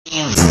I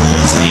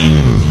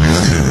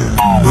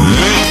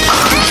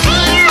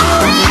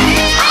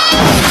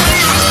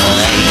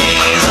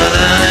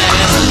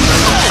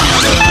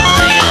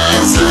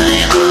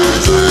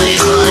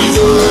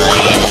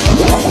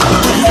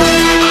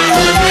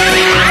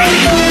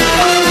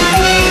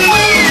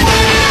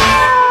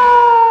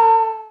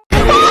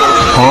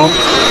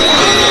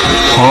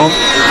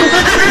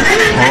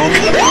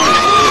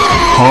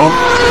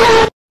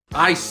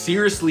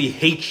seriously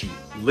hate you.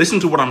 Listen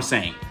to what I'm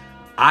saying.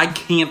 I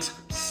can't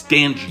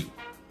stand you.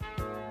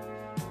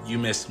 You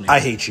miss me. I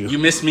hate you. You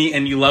miss me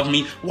and you love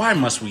me. Why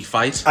must we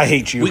fight? I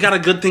hate you. We got a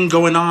good thing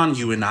going on,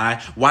 you and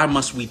I. Why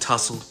must we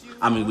tussle?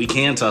 I mean, we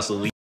can tussle.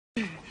 Leave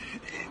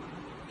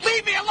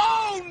me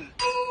alone!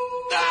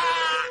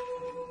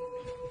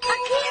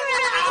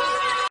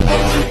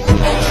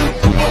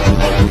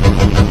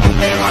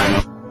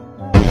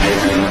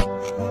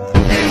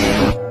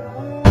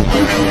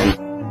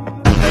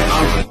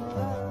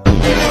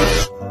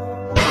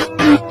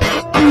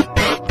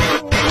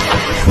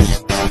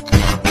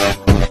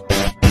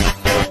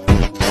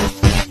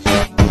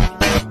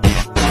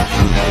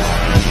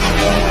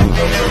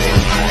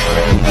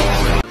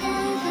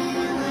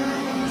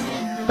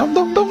 Dum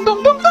dum dum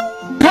dum dum dum.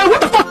 Hey, what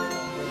the fuck?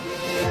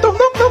 Dum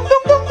dum dum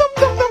dum dum dum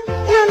dum dum.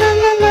 La la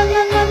la la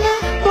la la la.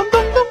 Dum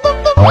dum dum dum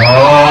dum. What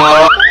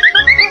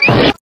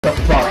the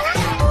fuck?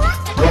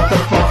 What the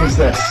fuck is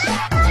this?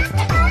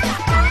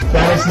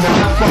 That is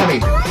not funny.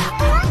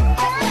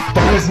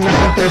 That is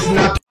not. There's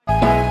not.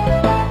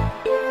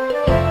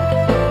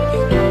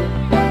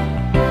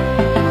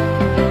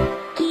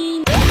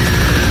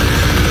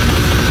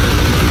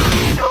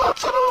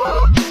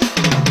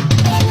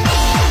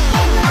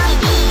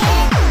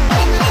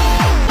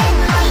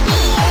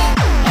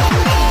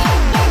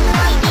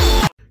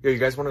 Yo, you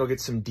guys want to go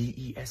get some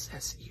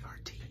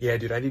D-E-S-S-E-R-T? Yeah,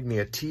 dude, I need me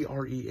a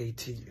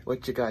T-R-E-A-T.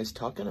 What you guys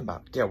talking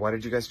about? Yeah, why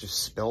did you guys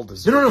just spell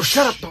dessert? No,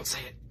 shut up! Don't say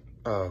it!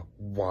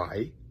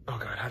 Why? Oh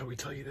god, how do we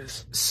tell you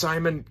this?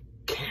 Simon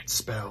can't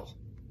spell.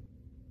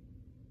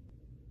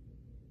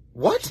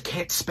 What? He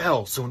can't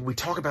spell, so when we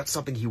talk about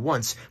something he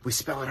wants, we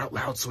spell it out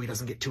loud so he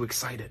doesn't get too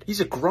excited.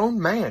 He's a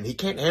grown man. He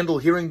can't handle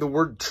hearing the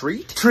word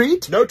treat?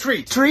 Treat? No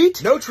treat.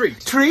 Treat? No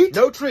treat. Treat?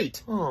 No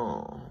treat.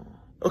 Oh.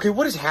 Okay,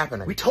 what is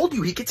happening? We told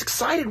you he gets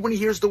excited when he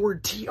hears the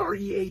word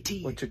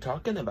T-R-E-A-T. What you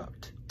talking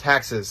about?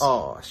 Taxes.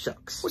 Oh,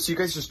 shucks. What, so you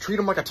guys just treat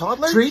him like a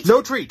toddler? Treat?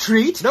 No treat.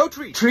 Treat? No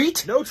treat.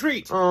 Treat? No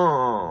treat.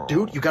 Oh.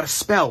 Dude, you gotta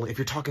spell if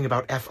you're talking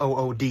about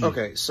F-O-O-D.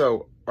 Okay,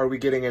 so are we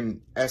getting an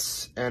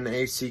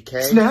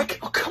S-N-A-C-K? Snack?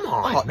 Oh, come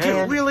on, Oh,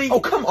 man. dude, really? Oh,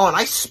 come on,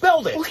 I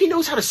spelled it. Well, he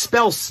knows how to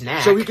spell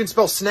snack. So he can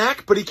spell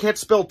snack, but he can't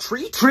spell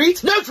treat?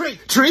 Treat? No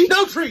treat. Treat?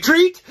 No treat.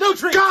 Treat? No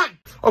treat. God!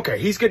 Okay,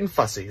 he's getting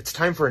fussy. It's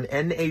time for an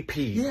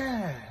N-A-P.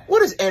 Yeah.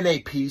 What does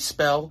N-A-P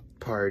spell?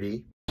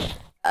 Party.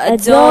 I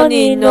don't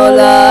need no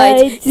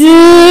light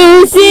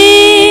to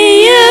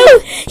see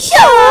you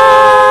shine.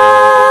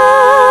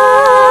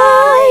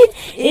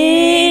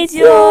 It's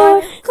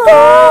your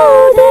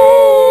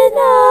golden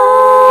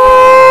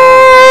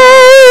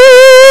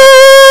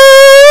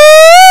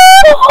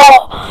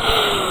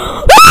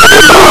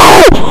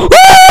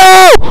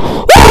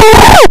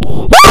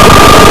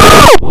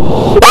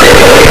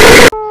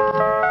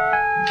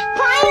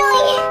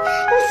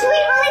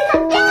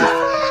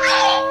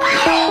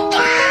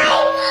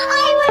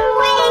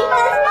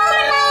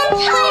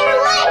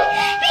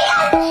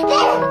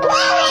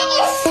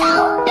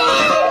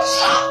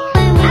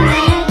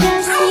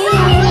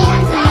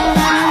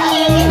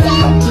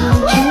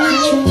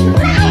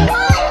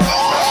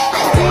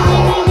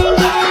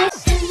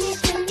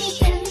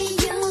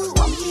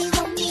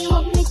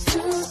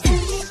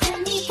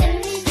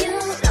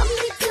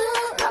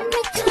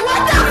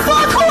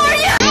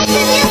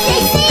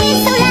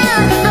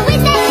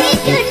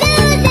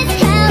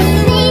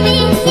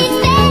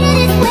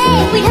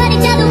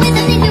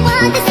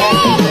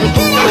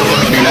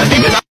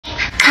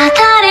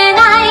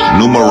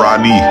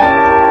Numerati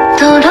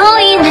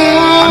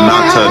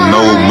Anata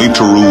no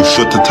Mitaru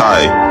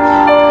Shutatai.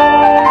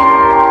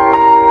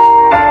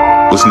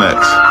 What's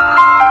next?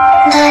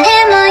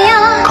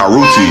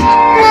 Karuchi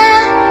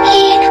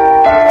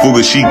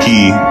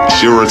Fugashiki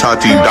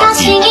Shiratati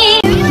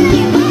Daki.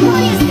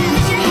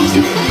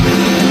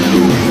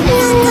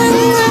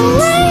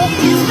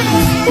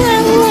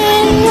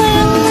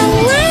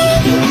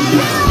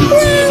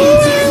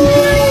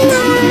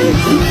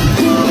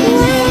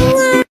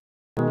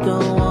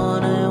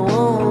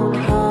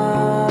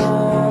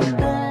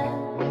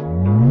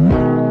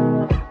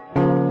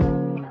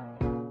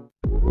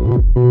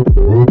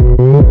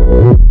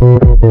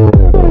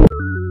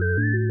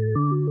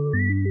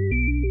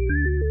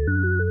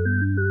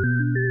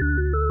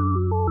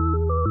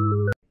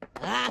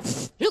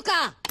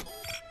 Luca!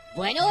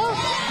 Bueno?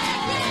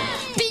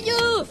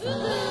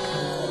 Pinyu!